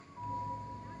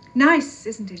Nice,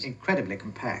 isn't it? Incredibly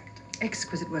compact.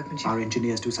 Exquisite workmanship. Our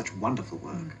engineers do such wonderful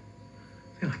work.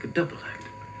 I feel like a double act.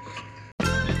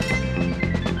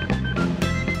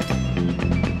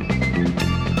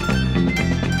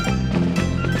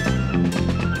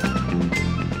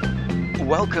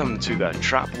 Welcome to the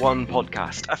Trap One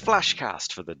podcast, a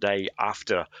flashcast for the day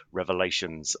after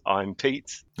Revelations. I'm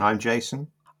Pete. I'm Jason.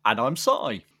 And I'm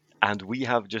Si. And we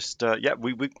have just,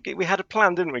 we had a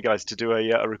plan, didn't we, guys, to do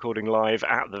a recording live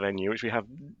at the venue, which we have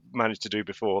managed to do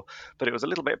before, but it was a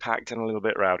little bit packed and a little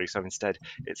bit rowdy, so instead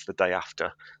it's the day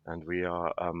after, and we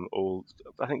are all,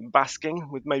 I think,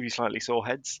 basking with maybe slightly sore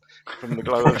heads from the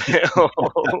glow of it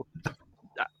all.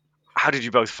 How did you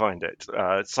both find it?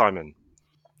 Simon?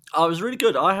 Oh, it was really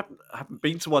good. I haven't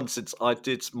been to one since I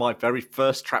did my very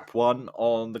first Trap One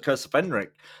on the Curse of Fenric.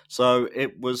 So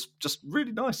it was just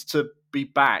really nice to be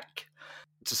back,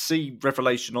 to see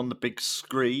Revelation on the big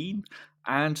screen,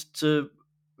 and to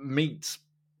meet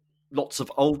lots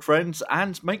of old friends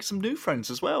and make some new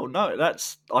friends as well. No,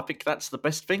 I think that's the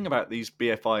best thing about these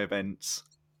BFI events.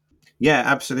 Yeah,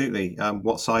 absolutely.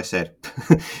 What Si said.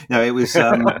 No, it was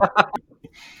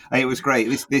it was great.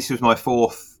 This was my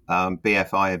fourth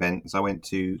BFI event, as I went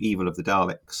to Evil of the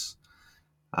Daleks,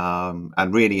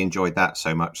 and really enjoyed that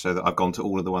so much so that I've gone to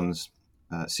all of the ones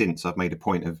since. I've made a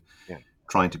point of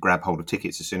trying to grab hold of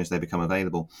tickets as soon as they become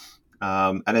available.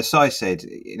 And as Si said,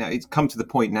 it's come to the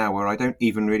point now where I don't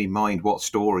even really mind what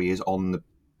story is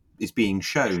being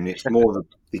shown. It's more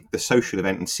the social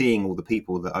event and seeing all the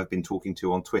people that I've been talking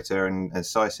to on Twitter, and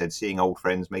as Si said, seeing old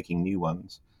friends making new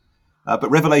ones. But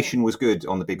Revelation was good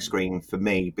on the big screen for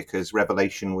me because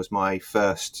Revelation was my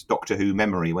first Doctor Who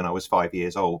memory when I was 5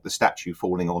 years old. The statue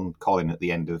falling on Colin at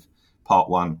the end of part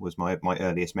one was my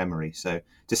earliest memory. So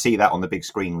to see that on the big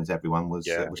screen with everyone was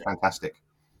fantastic.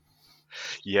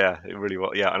 Yeah, it really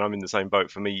was. Yeah, and I'm in the same boat.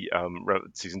 For me,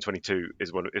 season 22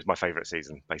 is my favourite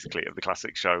season, basically, of the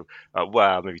classic show.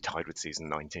 Well, maybe tied with season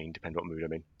 19, depending what mood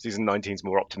I'm in. Season 19 is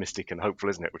more optimistic and hopeful,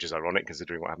 isn't it? Which is ironic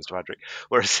considering what happens to Adric.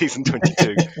 Whereas season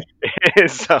 22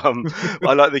 is,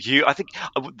 I like the hue. I think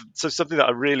so. Something that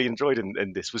I really enjoyed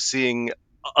in this was seeing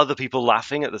other people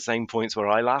laughing at the same points where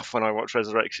I laugh when I watch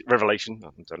Revelation.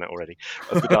 I've done it already.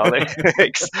 Of the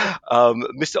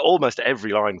Daleks. Almost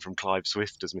every line from Clive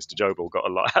Swift as Mr. Jobel got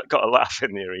a laugh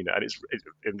in the arena, and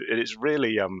it's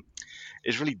really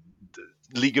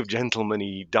League of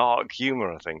Gentlemen-y dark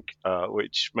humour, I think,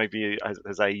 which maybe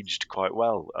has aged quite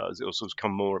well as it also has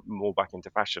come more back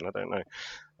into fashion. I don't know,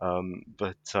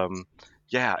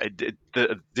 yeah,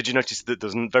 did you notice that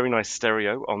there's a very nice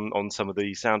stereo on some of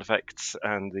the sound effects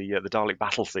and the Dalek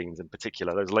battle scenes in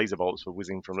particular? Those laser bolts were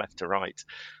whizzing from left to right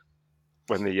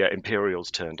when the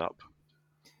Imperials turned up.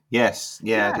 Yes,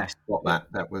 I did spot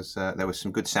that. That was there was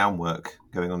some good sound work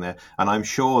going on there, and I'm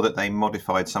sure that they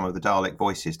modified some of the Dalek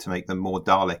voices to make them more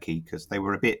Dalek-y because they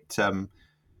were a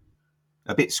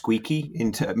bit squeaky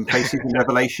in places in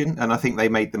Revelation, and I think they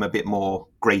made them a bit more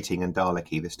grating and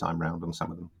Dalek-y this time round on some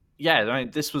of them. Yeah, I mean,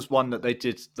 this was one that they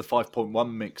did the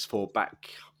 5.1 mix for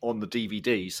back on the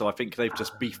DVD, so I think they've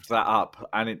just beefed that up,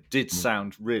 and it did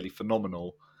sound really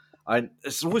phenomenal. And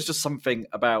it's always just something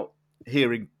about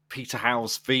hearing Peter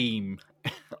Howe's theme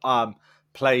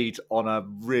played on a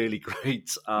really great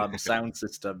sound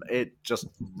system. It just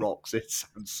rocks. It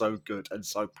sounds so good and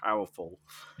so powerful.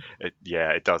 It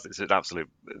does. It's an absolute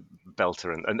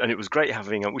belter, and it was great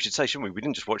having. We should say, shouldn't we? We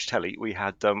didn't just watch telly. We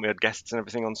had guests and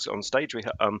everything on stage. It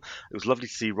was lovely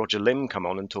to see Roger Lim come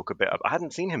on and talk a bit. I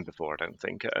hadn't seen him before, I don't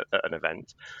think, at an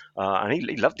event, and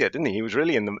he loved it, didn't he? He was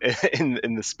really in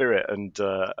the spirit and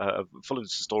full of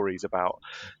stories about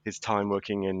his time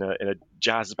working in a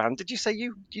jazz band. Did you say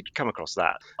you'd come across that?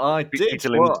 I did. Peter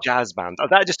Lim's jazz band. Oh,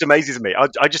 that just amazes me.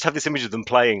 I just have this image of them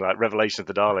playing like Revelation of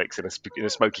the Daleks in a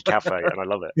smoky cafe, and I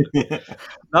love it.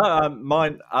 No,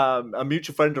 a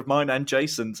mutual friend of mine and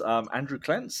Jason's, Andrew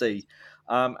Clancy,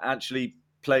 actually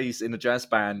plays in a jazz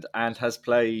band and has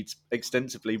played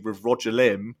extensively with Roger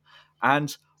Lim,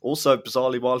 and also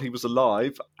bizarrely while he was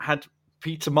alive had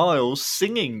Peter Miles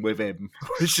singing with him,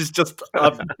 which is just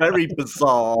a very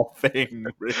bizarre thing,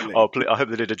 really. Oh, I hope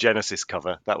they did a Genesis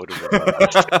cover. That would have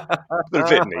been a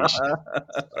bit niche.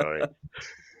 Sorry.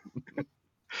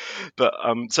 But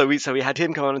so we had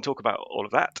him come on and talk about all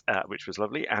of that, which was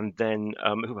lovely. And then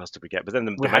who else did we get? But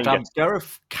then we had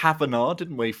Gareth Kavanagh,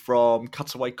 didn't we, from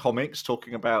Cutaway Comics,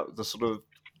 talking about the sort of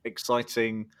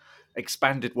exciting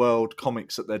expanded world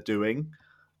comics that they're doing.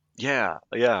 Yeah,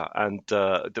 and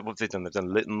what have they done? They've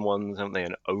done Lytton ones, haven't they?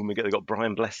 And Omega. They've got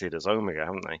Brian Blessed as Omega,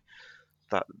 haven't they?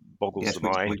 that boggles Yes, the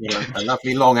mind. we've got a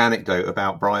lovely long anecdote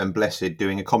about Brian Blessed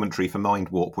doing a commentary for Mind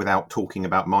Warp without talking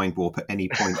about Mind Warp at any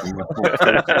point in the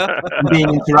talk. And being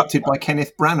interrupted by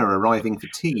Kenneth Branagh arriving for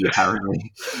tea,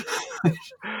 apparently.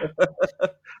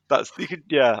 That's you could,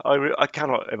 yeah. I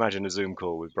cannot imagine a Zoom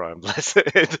call with Brian Blessed,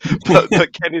 but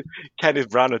Kenneth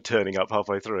Branagh turning up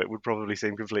halfway through it would probably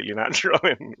seem completely natural.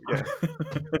 Yeah.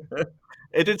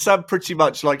 It did sound pretty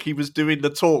much like he was doing the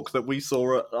talk that we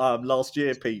saw last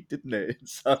year, Pete, didn't it?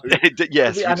 So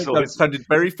Yes, the we saw anecdote sounded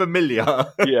very familiar.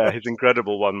 yeah, his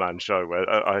incredible one-man show where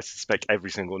I suspect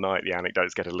every single night the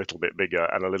anecdotes get a little bit bigger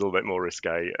and a little bit more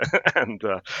risque. And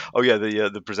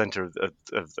the presenter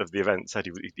of the event said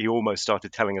he almost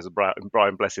started telling us a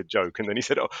Brian Blessed joke, and then he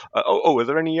said, are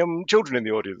there any children in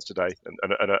the audience today?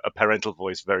 And a parental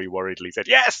voice very worriedly said,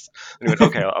 yes. And he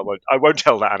went, okay, I won't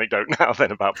tell that anecdote now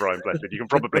then about Brian Blessed. You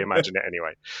can probably imagine it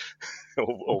anyway,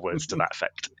 or words to that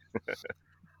effect.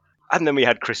 And then we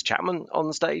had Chris Chapman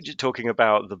on stage talking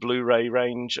about the Blu-ray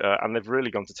range, and they've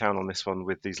really gone to town on this one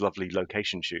with these lovely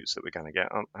location shoots that we're going to get,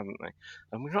 haven't they?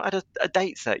 And we've not had a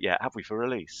date set yet, have we, for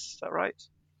release? Is that right?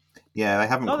 Yeah, they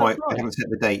haven't they haven't set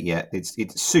the date yet.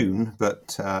 It's soon,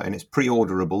 but and it's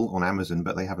pre-orderable on Amazon,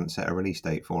 but they haven't set a release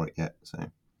date for it yet. So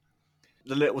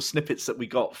the little snippets that we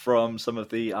got from some of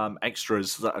the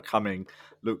extras that are coming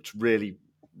looked really,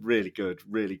 really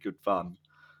good fun.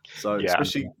 So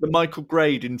especially the Michael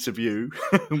Grade interview,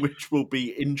 which will be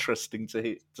interesting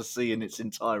to see in its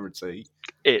entirety.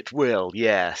 It will,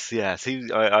 yes.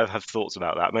 I have thoughts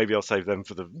about that. Maybe I'll save them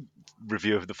for the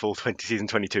review of the full season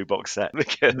 22 box set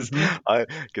because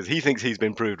he thinks he's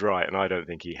been proved right, and I don't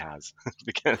think he has.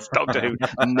 Because Doctor Who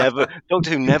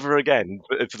never again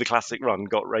for the classic run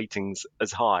got ratings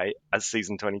as high as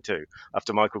season 22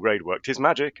 after Michael Grade worked his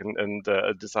magic and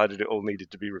decided it all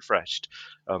needed to be refreshed.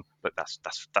 But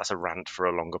that's a rant for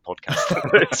a longer podcast.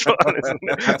 It's fun, isn't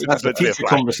it? That's a future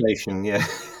conversation, yeah.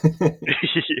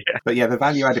 But yeah, the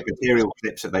value-added material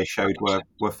clips that they showed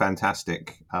were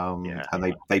fantastic,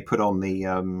 and they put on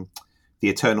the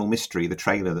Eternal Mystery, the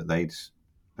trailer that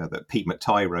that Pete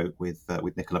McTighe wrote with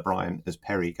Nicola Bryant as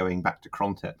Perry going back to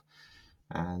Krontep,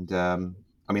 and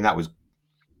I mean that was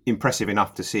impressive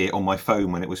enough to see it on my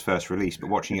phone when it was first released, but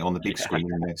watching it on the big screen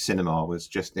in the cinema was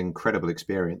just an incredible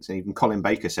experience. And even Colin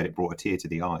Baker said it brought a tear to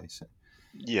the eye. So.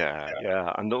 Yeah,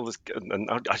 and all this, and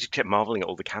I just kept marveling at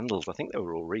all the candles. I think they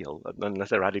were all real, unless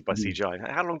they're added by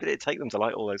CGI. How long did it take them to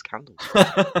light all those candles?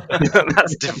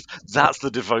 That's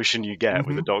the devotion you get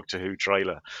with a Doctor Who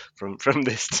trailer from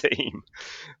this team.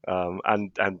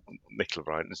 And Nicola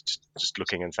Bryant is just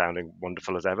looking and sounding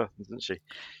wonderful as ever, isn't she?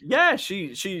 Yeah,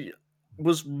 she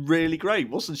was really great,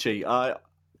 wasn't she?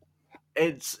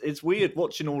 It's weird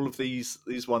watching all of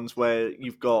these ones where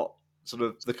you've got sort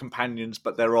of the companions,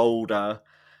 but they're older,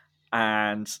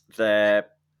 and their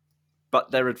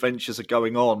adventures are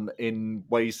going on in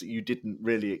ways that you didn't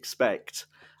really expect,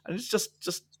 and it's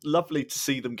just lovely to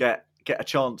see them get a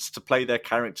chance to play their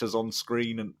characters on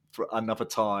screen and for another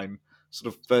time,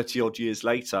 sort of 30 odd years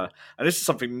later. And this is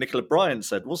something Nicola Bryant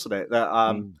said, wasn't it?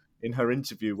 That in her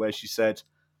interview where she said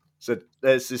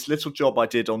there's this little job I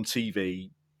did on TV.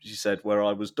 She said where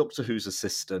I was Doctor Who's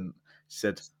assistant. She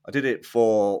said, I did it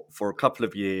for a couple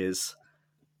of years,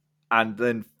 and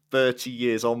then 30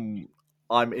 years on,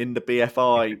 I'm in the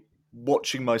BFI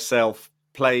watching myself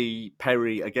play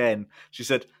Perry again. She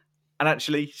said, and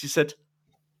actually, she said,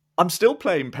 I'm still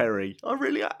playing Perry.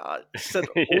 She said,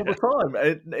 all the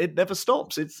time. It never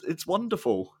stops. It's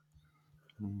wonderful.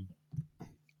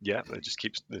 Yeah, it just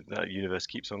keeps, that universe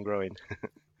keeps on growing.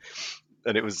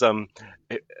 And it was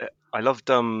I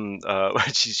loved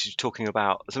she's talking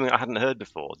about something I hadn't heard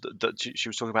before, that she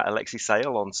was talking about Alexei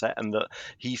Sayle on set, and that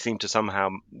he seemed to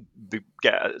somehow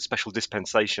get a special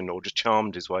dispensation or just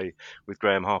charmed his way with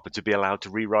Graham Harper to be allowed to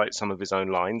rewrite some of his own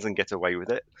lines and get away with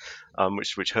it,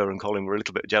 which her and Colin were a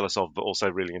little bit jealous of but also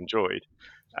really enjoyed.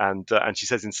 And she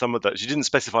says in some of that, she didn't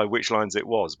specify which lines it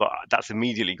was, but that's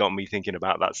immediately got me thinking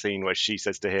about that scene where she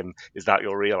says to him, "Is that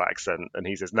your real accent?" And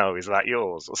he says, "No, is that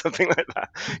yours?" or something like that.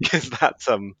 Because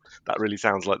that really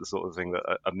sounds like the sort of thing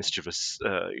that a mischievous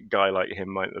guy like him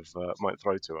might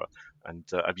throw to her. And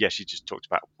she just talked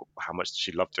about how much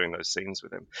she loved doing those scenes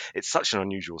with him. It's such an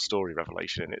unusual story,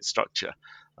 Revelation, in its structure,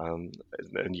 and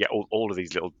yet all of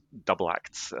these little double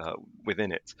acts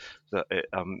within it, that it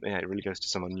really goes to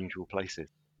some unusual places.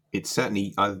 It's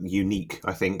certainly unique,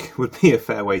 I think, would be a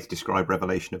fair way to describe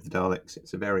Revelation of the Daleks.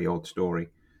 It's a very odd story.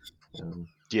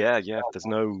 Yeah, yeah. There's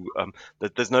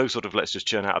no sort of let's just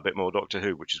churn out a bit more Doctor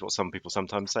Who, which is what some people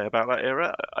sometimes say about that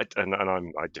era.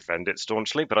 I defend it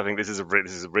staunchly, but I think this is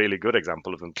this is a really good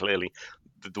example of them. Clearly,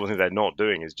 the one thing they're not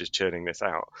doing is just churning this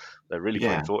out. They're really Yeah.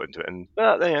 putting thought into it, and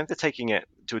they're taking it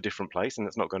to a different place, and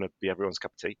it's not going to be everyone's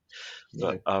cup of tea.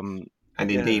 But And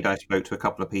yeah. indeed, I spoke to a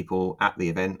couple of people at the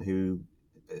event who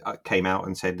came out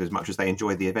and said, as much as they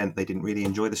enjoyed the event, they didn't really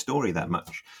enjoy the story that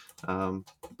much.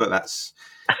 But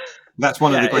that's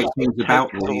one of the great things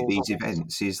about these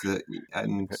events is that,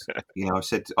 and I've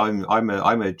said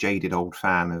I'm a jaded old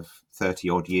fan of 30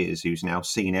 odd years who's now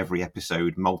seen every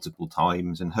episode multiple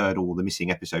times and heard all the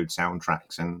missing episode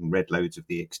soundtracks and read loads of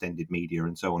the extended media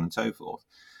and so on and so forth.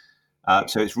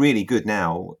 So it's really good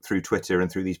now through Twitter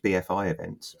and through these BFI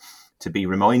events to be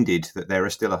reminded that there are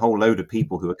still a whole load of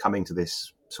people who are coming to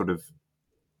this sort of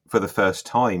for the first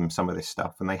time, some of this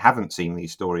stuff, and they haven't seen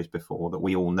these stories before that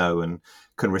we all know and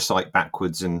can recite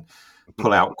backwards and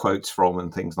pull out quotes from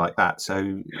and things like that.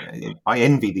 So I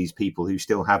envy these people who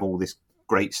still have all this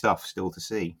great stuff still to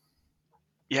see.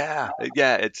 Yeah.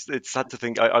 It's sad to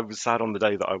think. I was sad on the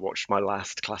day that I watched my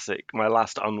last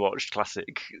unwatched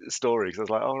classic story because I was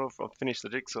like, oh, I've finished the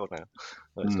Jigsaw now.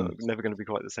 It's never going to be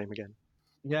quite the same again.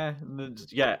 Yeah,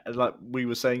 like we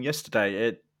were saying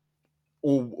yesterday,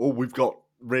 all we've got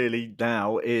really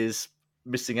now is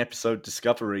missing episode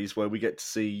discoveries where we get to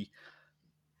see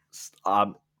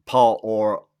part,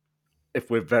 or if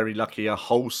we're very lucky, a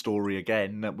whole story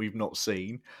again that we've not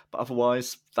seen. But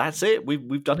otherwise, that's it.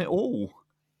 We've done it all.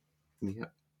 Yeah.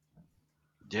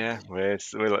 Yeah, we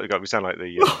sound like we sound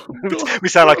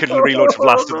like a relaunch of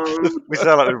Last of. We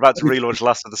sound like we're about to relaunch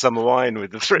Last of the Summer Wine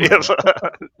with the three of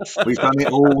us. We've done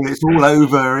it all. It's all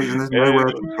over. There's nowhere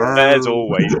to go. There's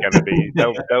always going to be.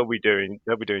 They'll be doing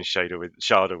Shada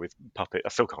with puppet. I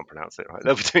still can't pronounce it right.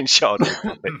 They'll be doing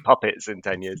Shada with puppets in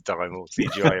 10 years' time, or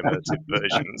CGI immersive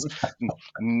versions.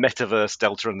 Metaverse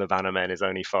Delta and the Bannermen is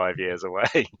only 5 years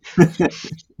away.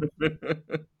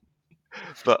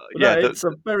 But yeah, it's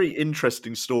a very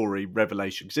interesting story,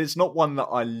 Revelation, because it's not one that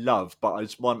I love, but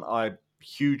it's one I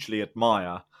hugely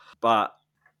admire. But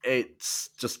it's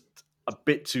just a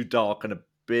bit too dark and a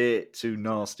bit too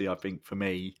nasty, I think, for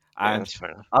me. And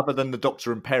other than the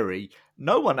Doctor and Perry,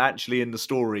 no one actually in the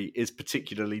story is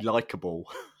particularly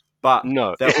likable. But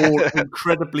they're all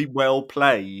incredibly well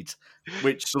played,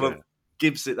 which sort of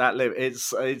gives it that live.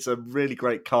 It's a really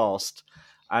great cast,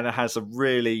 and it has a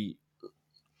really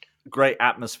great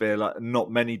atmosphere like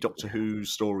not many Doctor Who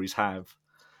stories have.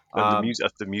 And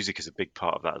the music is a big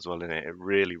part of that as well, isn't it? It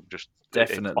really just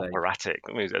definitely it's operatic.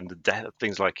 I mean, and the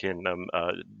things like in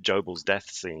Jobal's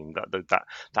death scene, that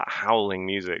howling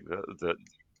music that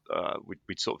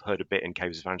we'd sort of heard a bit in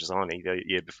Caves of Androzani the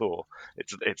year before.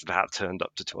 It's that turned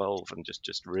up to 12 and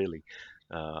just really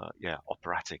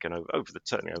operatic and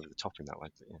certainly over the top in that way.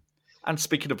 But, yeah. And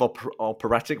speaking of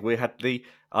operatic, we had the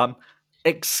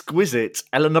exquisite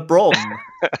Eleanor Bron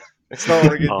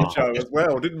starring in the show as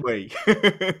well, didn't we?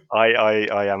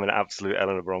 I am an absolute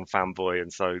Eleanor Bron fanboy,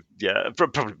 and so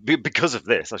probably because of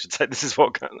this, I should say this is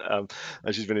what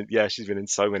she's been in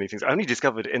so many things. I only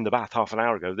discovered in the bath half an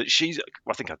hour ago that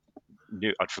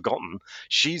I'd forgotten.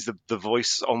 She's the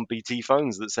voice on BT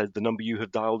phones that said the number you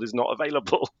have dialed is not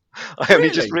available. I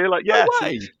only just realised,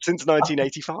 since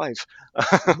 1985.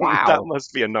 Wow, that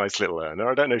must be a nice little earner.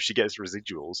 I don't know if she gets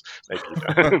residuals. Maybe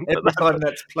every time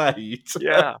that's played.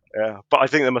 Yeah. But I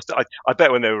think I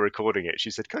bet when they were recording it,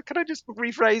 she said, "Can I just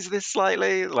rephrase this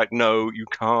slightly?" Like, no, you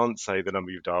can't say the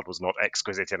number you've dialed was not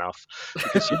exquisite enough,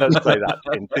 because she does say that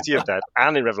in City of Dead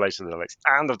and in Revelation of the Daleks,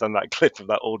 and I've done that clip of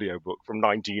that audiobook from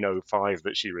 1905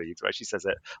 that she reads, where she says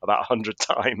it about 100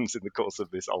 times in the course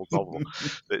of this old novel.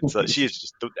 She is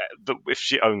just. If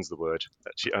she owns the word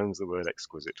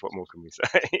exquisite, what more can we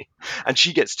say? And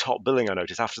she gets top billing, I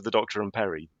noticed, after the Doctor and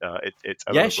Perry.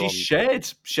 She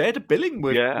shared a billing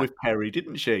with Perry,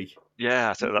 didn't she?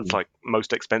 Yeah, so that's like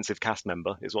most expensive cast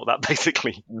member is what that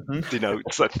basically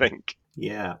denotes, I think.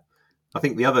 Yeah. I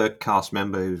think the other cast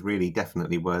member who's really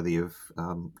definitely worthy of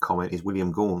comment is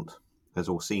William Gaunt as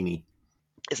Orsini.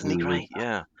 Isn't he great?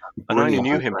 Yeah. And I only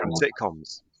knew him from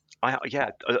sitcoms.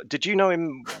 Did you know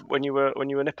him when you were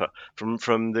Nipper from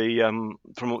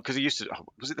because he used to,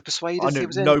 was it The Persuaders?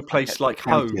 I know, No Place Like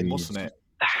Home, wasn't it?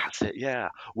 That's it, yeah.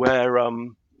 Where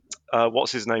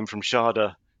what's his name from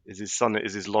Shada is his son,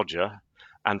 is his lodger,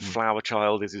 and Flower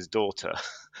Child is his daughter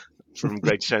from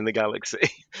Great Show in the Galaxy.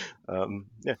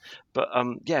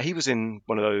 He was in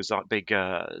one of those big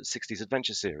 60s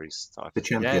adventure series. The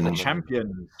Champion. The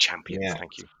Champion. Champions,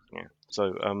 thank you. Yeah.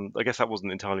 So I guess that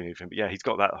wasn't entirely new for him, but yeah, he's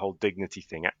got that whole dignity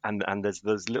thing, and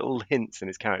there's little hints in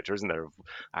his character, isn't there? Of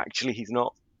actually, he's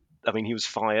not. I mean, he was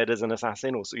fired as an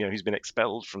assassin, or he's been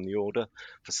expelled from the order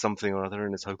for something or other,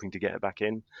 and is hoping to get it back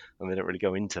in. And they don't really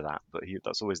go into that, but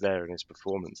that's always there in his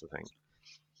performance, I think.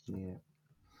 Yeah.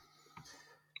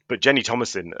 But Jenny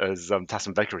Thomason as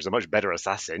Tassin Becker is a much better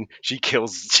assassin. She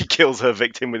kills her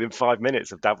victim within 5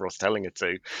 minutes of Davros telling her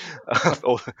to.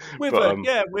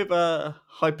 With a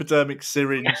hypodermic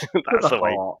syringe. That's the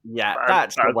way. Yeah,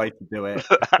 that's the way to do it.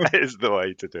 That is the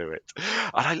way to do it.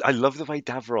 And I love the way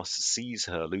Davros sees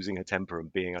her losing her temper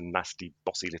and being a nasty,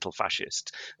 bossy little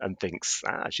fascist, and thinks,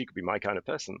 she could be my kind of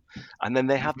person. And then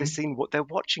they have this scene. They're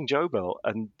watching Jobel,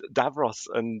 and Davros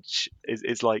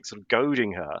is like sort of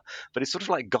goading her, but it's sort of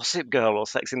like Gossip Girl or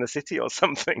Sex in the City or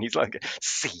something. He's like,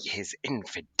 see his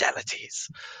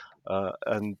infidelities.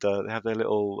 And they have their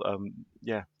little,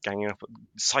 ganging up,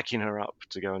 psyching her up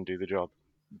to go and do the job.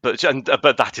 But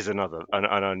that is another, and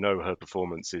I know her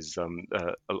performance is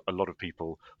a lot of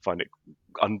people find it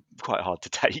quite hard to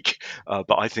take.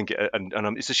 But I think,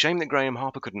 it's a shame that Graham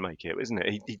Harper couldn't make it, isn't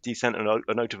it? He sent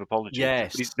a note of apology.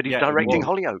 Yes, but he's directing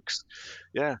Hollyoaks.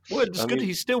 Yeah, well, it's good.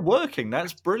 He's still working.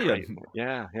 That's brilliant. Great.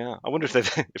 Yeah. I wonder if there's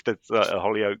a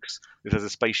Hollyoaks, if there's a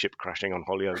spaceship crashing on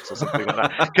Hollyoaks or something like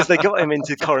that, because they got him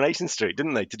into Coronation Street,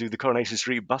 didn't they, to do the Coronation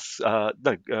Street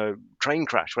train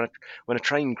crash when a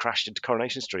train crashed into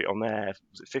Coronation Street on their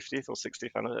 50th or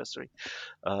 60th anniversary.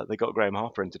 They got Graham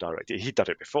Harper in to direct it. He'd done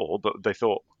it before, but they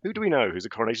thought, who do we know who's a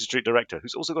Coronation Street director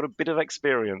who's also got a bit of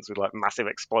experience with like massive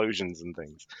explosions and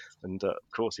things? And of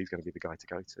course, he's going to be the guy to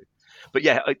go to. But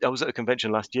yeah, I was at a convention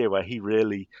last year where he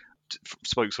really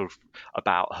spoke sort of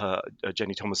about her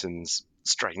Jenny Thomason's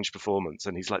strange performance,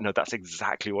 and he's like, no, that's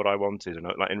exactly what I wanted. And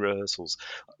like in rehearsals,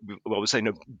 I was saying,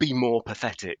 no, be more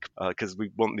pathetic, because we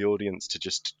want the audience to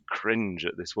just cringe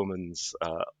at this woman's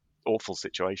awful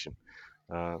situation.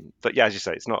 But yeah, as you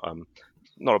say, it's not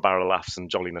a barrel of laughs and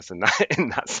jolliness in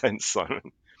that sense,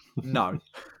 Simon. No,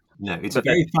 it's a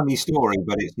very funny story,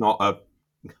 but it's not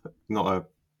a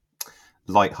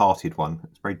light-hearted one.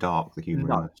 It's very dark, the humour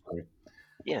in that story.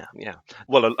 Yeah.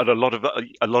 Well, a lot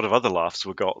of other laughs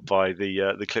were got by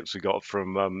the clips we got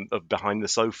from Behind the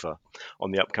Sofa on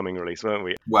the upcoming release, weren't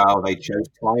we? Well, they chose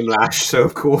Time Lash, so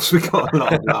of course we got a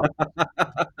lot of laughs.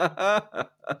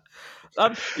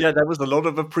 There was a lot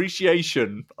of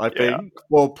appreciation, I think,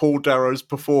 for Paul Darrow's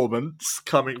performance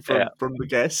coming from the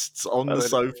guests on the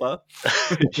sofa.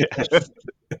 Yes.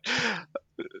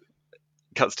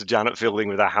 Cuts to Janet Fielding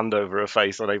with her hand over her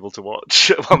face, unable to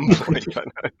watch at one point. I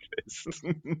noticed.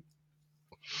 And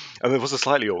there was a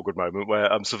slightly awkward moment where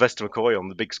Sylvester McCoy on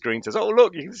the big screen says, "Oh,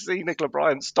 look, you can see Nicola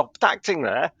Bryant stopped acting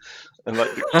there." And like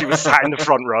she was sat in the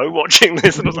front row watching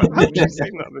this, and I was like, "Have you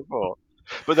seen that before?"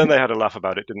 But then they had a laugh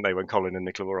about it, didn't they, when Colin and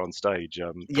Nicola were on stage?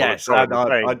 Yes, and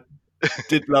I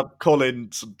did love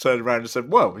Colin turned around and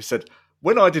said, well, he said,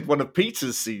 when I did one of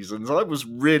Peter's seasons, I was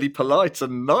really polite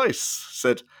and nice.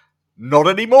 Said, not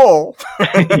anymore.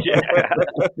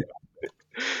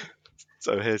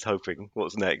 So here's hoping.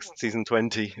 What's next? Season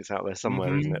 20 is out there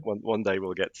somewhere, isn't it? One day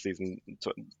we'll get season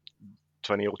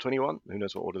 20 or 21. Who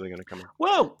knows what order they're going to come in.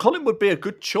 Well, Colin would be a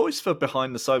good choice for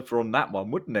Behind the Sofa on that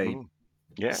one, wouldn't he?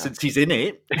 Yeah. Since he's in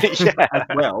it as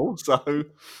well. So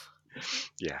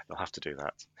yeah, they'll have to do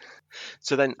that.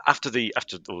 So then, after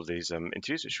all of these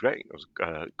interviews, which was great, it was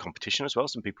competition as well.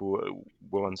 Some people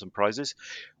won some prizes.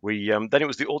 We then it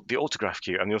was the autograph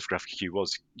queue, and the autograph queue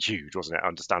was huge, wasn't it?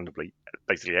 Understandably,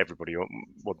 basically everybody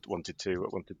wanted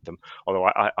them. Although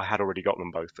I had already got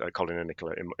them both, Colin and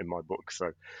Nicola, in my book.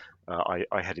 So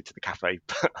I headed to the cafe.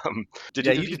 Did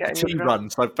you get the tea run?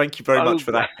 So thank you very much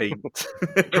for that, Pete.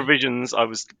 Provisions. I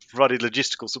was provided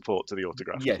logistical support to the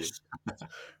autograph queue.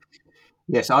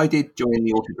 Yes, I did join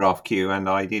the autograph queue, and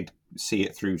I did see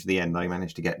it through to the end. I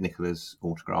managed to get Nicola's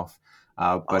autograph,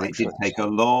 but it did take a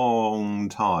long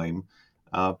time.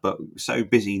 But so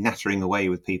busy nattering away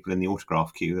with people in the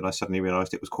autograph queue that I suddenly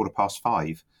realised it was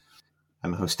 5:15,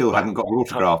 and I still hadn't got the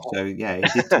autograph. So yeah, it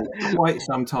did take quite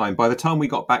some time. By the time we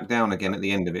got back down again at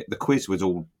the end of it, the quiz was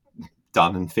all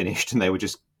done and finished, and they were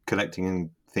just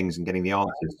collecting things and getting the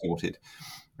answers sorted.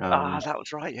 That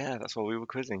was right. Yeah, that's what we were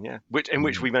quizzing. Yeah, which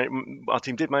our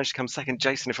team did manage to come second.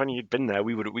 Jason, if only you'd been there,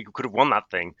 we could have won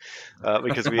that thing,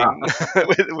 because we.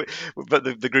 But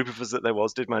the group of us that there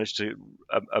was did manage to.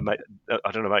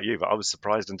 I don't know about you, but I was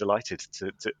surprised and delighted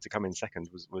to come in second.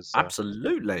 Was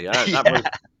absolutely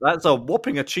that's a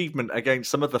whopping achievement against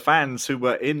some of the fans who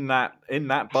were in that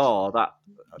bar that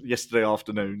yesterday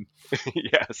afternoon.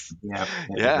 Yes.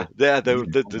 Yeah.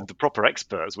 The proper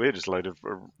experts. We're just a load of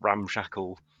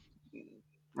ramshackle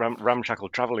ramshackle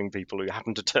travelling people who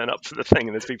happen to turn up for the thing,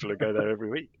 and there's people who go there every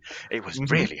week. It was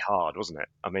really hard, wasn't it?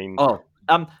 I mean,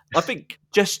 I think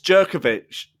Jess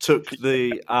Jerkovich took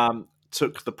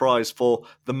the prize for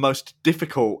the most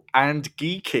difficult and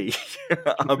geeky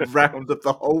round of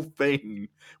the whole thing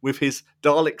with his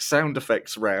Dalek sound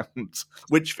effects round,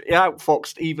 which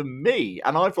outfoxed even me.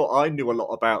 And I thought I knew a lot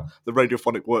about the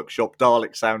Radiophonic Workshop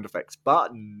Dalek sound effects,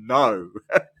 but no.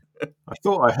 I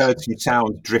thought I heard some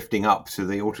sound drifting up to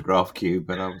the autograph cube,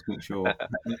 but I wasn't sure.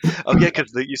 Oh yeah,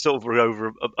 because you sort of were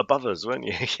over above us, weren't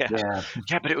you? Yeah.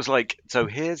 But it was like, so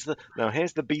here's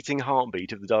the beating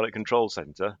heartbeat of the Dalek Control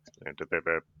Center.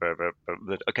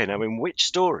 Okay, now in which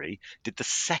story did the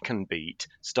second beat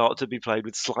start to be played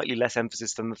with slightly less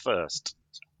emphasis than the first?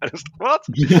 And it was, what?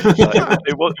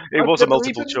 It was a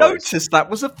multiple choice. Noticed that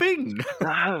was a thing.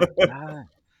 No.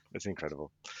 It's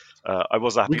incredible. I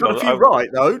was happy. We got a few right,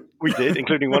 though. We did,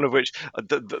 including one of which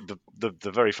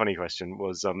the very funny question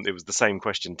was. It was the same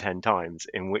question 10 times.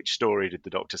 In which story did the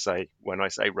Doctor say when I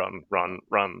say run, run,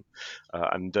 run?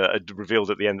 And it revealed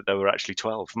at the end that there were actually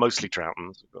 12, mostly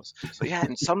Troughton's, of course. But yeah,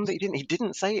 and some that he didn't. He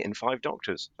didn't say it in 5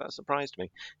 Doctors. That surprised me.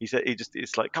 He said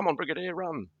it's like, come on, Brigadier,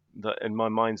 run. That in my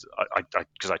mind,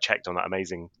 because I checked on that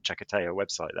amazing Chakotay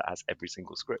website that has every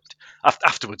single script.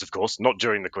 Afterwards, of course, not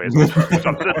during the quiz,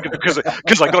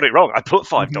 because I got it wrong. I put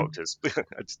 5 Doctors.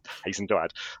 I just hasten to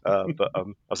add, but I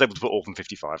was able to put Orphan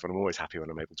 55, and I'm always happy when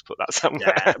I'm able to put that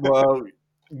somewhere. Yeah, well,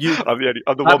 I'm the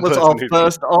that one was our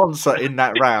first answer in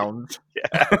that round.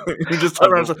 Yeah, you just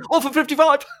turn around and say, Orphan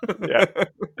 55. Yeah,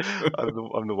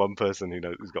 I'm the one person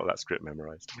who's got that script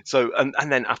memorized. So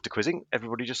and then after quizzing,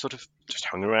 everybody just sort of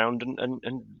hung around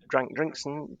and drank drinks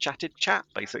and chatted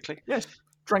basically. Yes.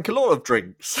 Drank a lot of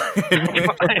drinks and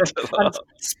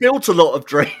spilt a lot of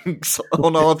drinks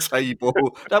on our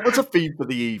table. That was a feed for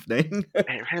the evening.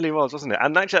 It really was, wasn't it?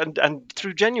 And actually, and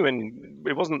through genuine,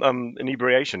 it wasn't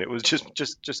inebriation. It was just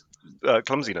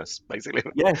clumsiness, basically.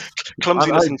 Yes,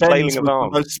 clumsiness and flailing of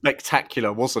arms. Most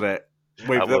spectacular, wasn't it?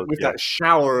 With that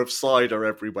shower of cider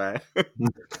everywhere.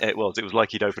 It was like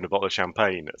he'd opened a bottle of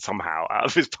champagne somehow out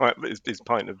of his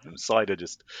pint of cider.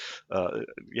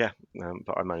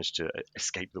 But I managed to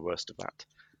escape the worst of that.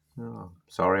 Oh,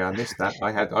 sorry, I missed that.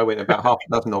 I went about half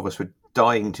a dozen of us were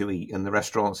dying to eat, and the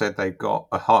restaurant said they've got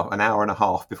an hour and a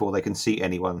half before they can seat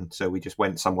anyone. So we just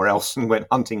went somewhere else and went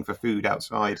hunting for food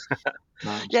outside.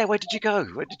 Yeah, where did you go?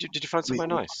 Did you find somewhere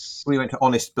nice? We went to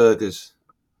Honest Burgers.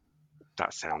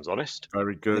 That sounds honest.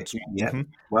 Very good. Yeah. Mm-hmm.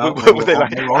 Well,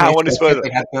 how honest were they? They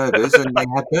had burgers, and they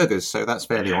had burgers, so that's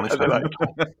fairly honest.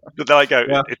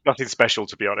 It's nothing special,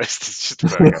 to be honest. It's just a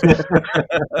burger.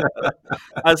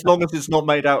 As long as it's not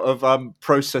made out of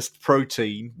processed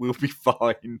protein, we'll be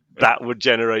fine. That would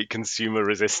generate consumer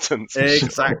resistance.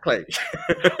 Exactly.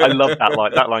 I love that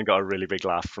line. That line got a really big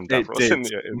laugh from Davros in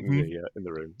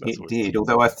the room. It did.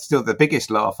 Although the biggest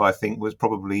laugh, I think, was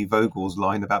probably Vogel's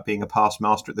line about being a past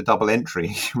master at the double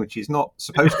entry, which is not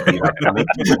supposed to be that funny.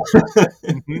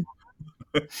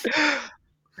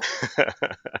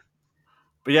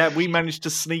 But yeah, we managed to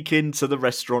sneak into the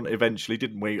restaurant eventually,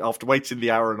 didn't we? After waiting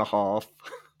the hour and a half.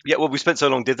 Yeah, well, we spent so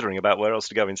long dithering about where else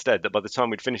to go instead that by the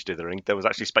time we'd finished dithering, there was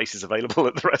actually spaces available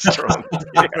at the restaurant.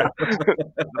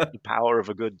 The power of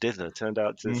a good dither turned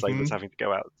out to save us having to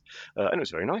go out. And it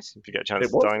was very nice if you get a chance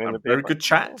to dine in. Very good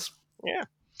chat. Yeah.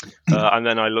 And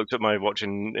then I looked at my watch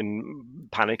in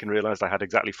panic and realised I had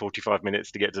exactly 45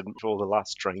 minutes to get to before the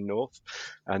last train north,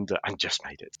 and just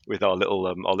made it with our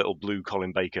little blue coat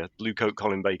Colin Baker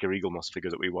Eaglemoss figure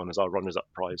that we won as our runners-up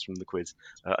prize from the quiz.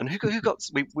 And who got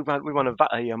we won a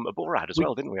Borad as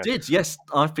well, didn't we? Did, yes.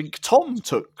 I think Tom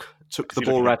took the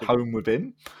Borad home with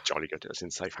him. Jolly good. It's in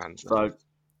safe hands. So.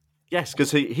 Yes,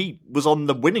 because he was on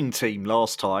the winning team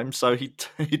last time, so he'd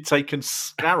taken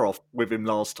Scaroff with him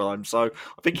last time. So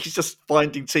I think he's just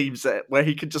finding teams where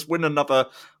he can just win another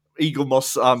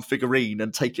Eaglemoss figurine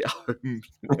and take it home.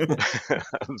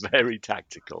 Very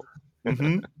tactical.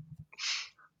 Mm-hmm.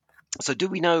 So do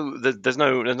we know that there's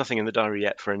nothing in the diary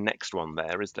yet for a next one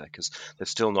there, is there? Because they've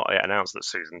still not yet announced that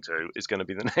season 2 is going to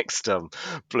be the next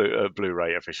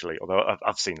Blu-ray officially. Although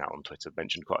I've seen that on Twitter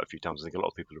mentioned quite a few times. I think a lot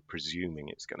of people are presuming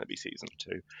it's going to be season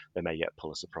 2. They may yet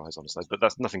pull a surprise on us, but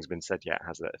nothing's been said yet,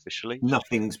 has it, officially?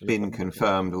 Nothing's been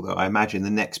confirmed. Although I imagine the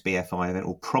next BFI event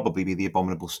will probably be the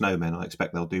Abominable Snowmen. I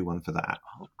expect they'll do one for that.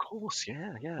 Oh, of course,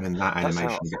 yeah. When that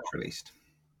animation gets released.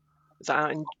 Is that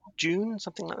out in June,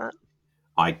 something like that?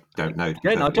 I don't know.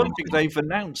 Again, I don't think they've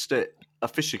announced it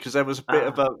officially because there was a bit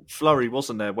of a flurry,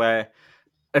 wasn't there, where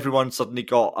everyone suddenly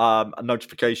got a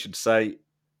notification to say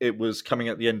it was coming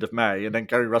at the end of May, and then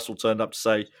Gary Russell turned up to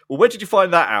say, "Well, where did you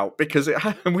find that out? Because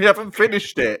we haven't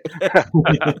finished it."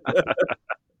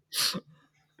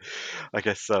 I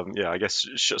guess,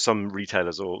 some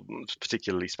retailers, or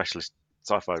particularly specialist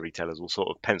sci-fi retailers, will sort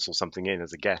of pencil something in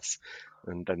as a guess,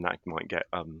 and then that might get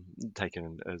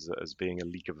taken as being a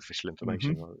leak of official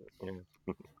information.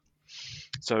 Yeah.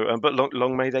 So, but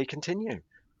long may they continue.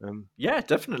 Yeah,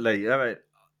 definitely. I mean,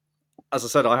 as I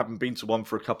said, I haven't been to one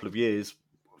for a couple of years,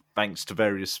 thanks to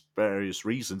various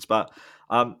reasons. But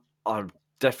I'm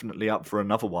definitely up for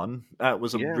another one. That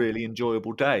was a really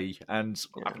enjoyable day, and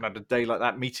I haven't had a day like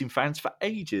that meeting fans for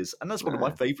ages, and that's one of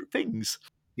my favourite things.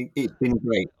 It's been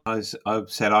great. As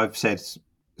I've said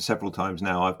several times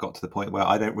now, I've got to the point where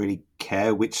I don't really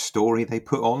care which story they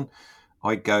put on.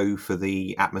 I go for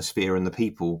the atmosphere and the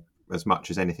people as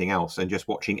much as anything else, and just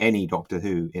watching any Doctor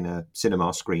Who in a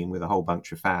cinema screen with a whole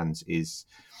bunch of fans it's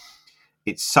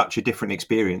such a different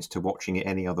experience to watching it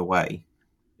any other way.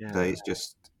 So it's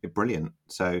just brilliant.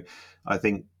 So I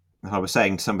think I was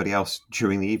saying to somebody else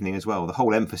during the evening as well, the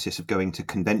whole emphasis of going to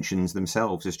conventions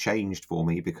themselves has changed for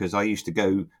me, because I used to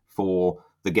go for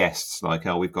the guests, like,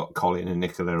 oh, we've got Colin and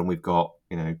Nicola and we've got,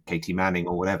 Katie Manning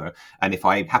or whatever. And if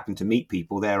I happened to meet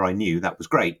people there, I knew that was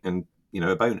great and,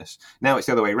 a bonus. Now it's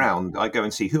the other way around. I go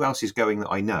and see who else is going that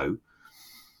I know,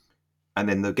 and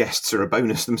then the guests are a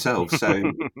bonus themselves.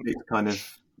 So it's kind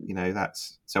of,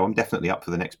 so I'm definitely up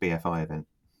for the next BFI event.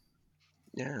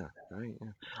 Yeah, right.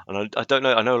 Yeah. And I don't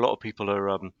know. I know a lot of people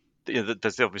are.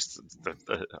 There's the obvious,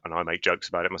 and I make jokes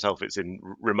about it myself. It's in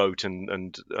remote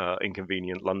and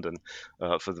inconvenient London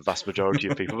for the vast majority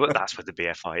of people, but that's where the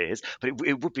BFI is. But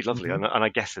it would be lovely, and I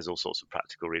guess there's all sorts of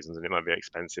practical reasons, and it might be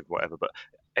expensive, whatever. But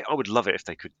I would love it if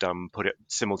they could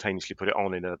simultaneously put it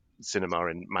on in a cinema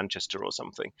in Manchester or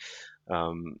something,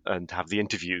 and have the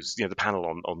interviews, the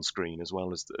panel on screen as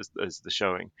well as the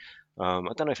showing. I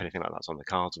don't know if anything like that's on the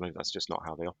cards, or maybe that's just not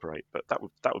how they operate. But that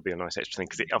would be a nice extra thing,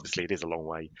 because obviously it is a long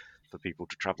way for people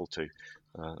to travel to,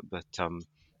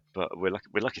 but we're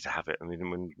lucky to have it. I mean,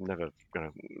 we're never going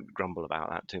to grumble about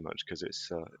that too much, because it's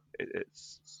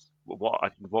what I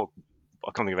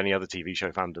can't think of any other TV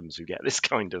show fandoms who get this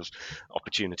kind of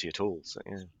opportunity at all. So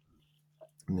yeah.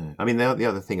 No, I mean the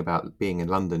other thing about being in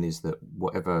London is that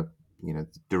whatever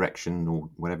direction or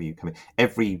whatever you come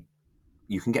in,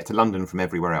 you can get to London from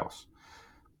everywhere else.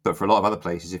 But for a lot of other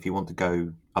places, if you want to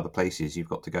go other places, you've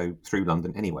got to go through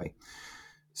London anyway.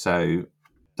 So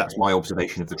that's my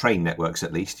observation of the train networks,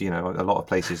 at least. A lot of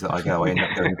places that I go, I end up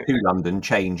going to London,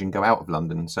 change, and go out of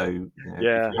London. So if you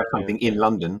have something in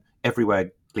London,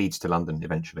 everywhere leads to London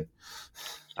eventually.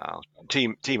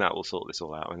 Team Out will sort this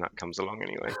all out when that comes along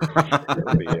anyway.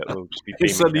 We'll just be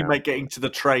It'll certainly make getting to the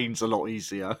trains a lot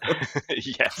easier.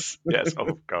 Yes.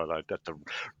 Oh God,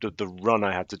 the run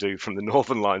I had to do from the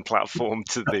Northern Line platform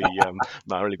to the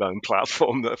Marylebone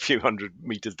platform, a few hundred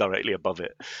meters directly above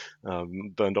it,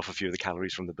 burned off a few of the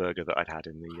calories from the burger that I'd had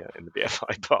in the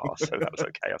BFI bar. So that was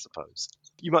okay, I suppose.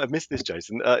 You might have missed this,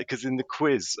 Jason, because in the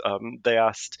quiz they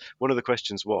asked, one of the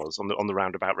questions was on the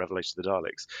roundabout Revelation of the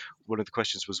Daleks. One of the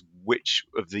questions was which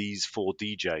of these four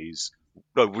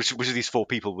of these four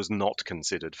people was not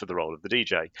considered for the role of the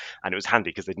DJ, and it was handy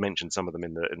because they'd mentioned some of them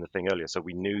in the thing earlier, so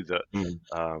we knew that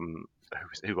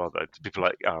who are the people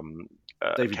like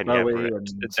David Kenny Bowie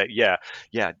Everett,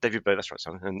 David Bowie, that's right,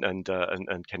 son,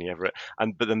 and Kenny Everett,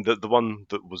 but then the one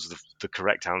that was the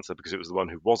correct answer, because it was the one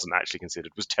who wasn't actually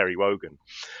considered, was Terry Wogan.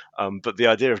 But the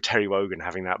idea of Terry Wogan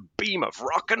having that beam of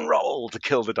rock and roll to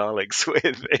kill the Daleks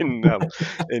with in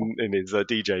his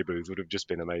DJ booth would have just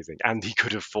been amazing, and he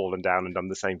could have fallen down and done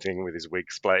the same thing with his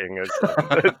wig splaying as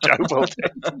Joe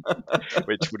did,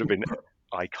 which would have been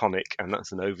iconic. And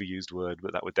that's an overused word,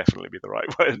 but that would definitely be the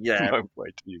right word. Yeah, way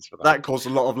to use for that. That caused a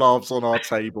lot of laughs on our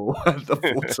table at the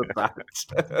thought of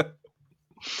that.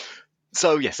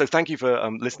 So thank you for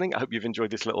listening. I hope you've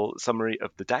enjoyed this little summary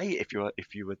of the day. If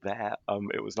you were there,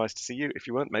 it was nice to see you. If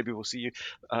you weren't, maybe we'll see you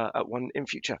at one in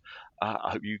future.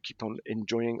 I hope you keep on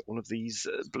enjoying all of these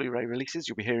Blu-ray releases.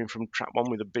 You'll be hearing from Trap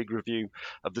One with a big review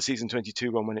of the season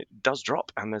 22 one when it does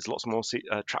drop, and there's lots more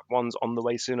Trap Ones on the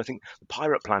way soon. I think the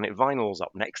Pirate Planet vinyl's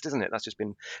up next, isn't it? That's just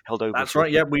been held over. That's right.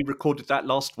 Yeah, we recorded that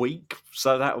last week,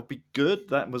 so that would be good.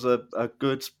 That was a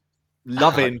good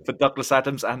loving for Douglas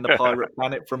Adams and the Pirate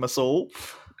Planet from us all.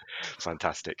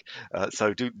 Fantastic.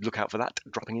 So do look out for that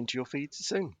dropping into your feeds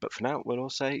soon. But for now, we'll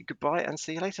all say goodbye and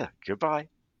see you later. Goodbye.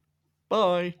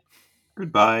 Bye.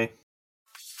 Goodbye.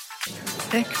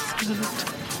 Excellent.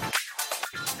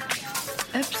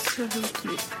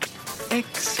 Absolutely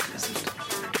exquisite.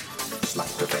 It's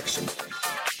like perfection.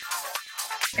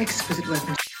 Exquisite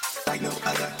workmanship. Like no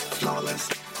other. Flawless.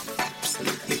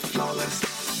 Absolutely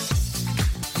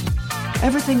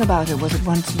Everything about her was at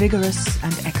once vigorous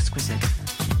and exquisite.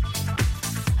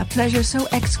 A pleasure so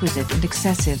exquisite and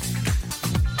excessive.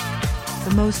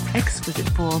 The most exquisite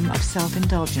form of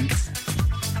self-indulgence.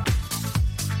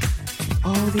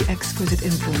 All the exquisite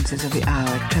influences of the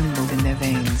hour trembled in their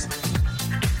veins,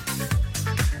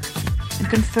 and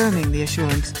confirming the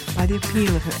assurance by the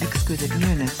appeal of her exquisite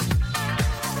nearness.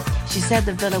 She said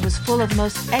the villa was full of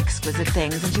most exquisite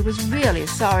things, and she was really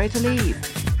sorry to leave.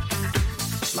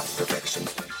 Like perfection.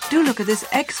 Do look at this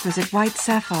exquisite white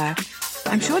sapphire.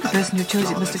 I'm sure the person who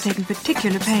chose it must have taken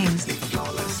particular pains.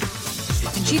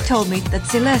 And she told me that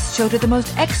Celeste showed her the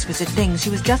most exquisite things she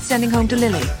was just sending home to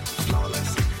Lily.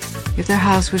 If their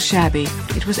house was shabby,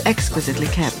 it was exquisitely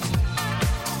kept.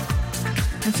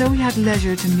 And so we had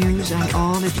leisure to muse on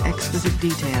all its exquisite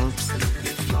details.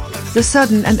 The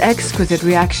sudden and exquisite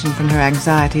reaction from her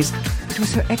anxieties, it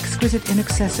was her exquisite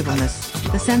inaccessibleness,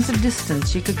 the sense of distance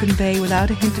she could convey without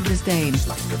a hint of disdain,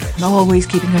 and always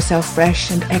keeping herself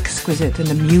fresh and exquisite and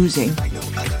amusing.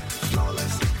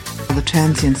 The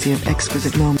transiency of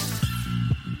exquisite moments.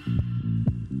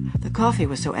 The coffee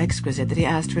was so exquisite that he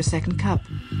asked for a second cup.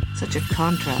 Such a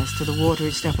contrast to the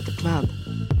watery stuff at the club.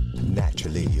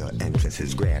 Naturally, your entrance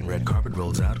is grand. Red carpet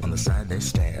rolls out on the side they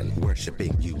stand,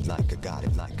 worshiping you like a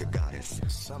goddess,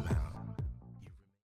 Somehow.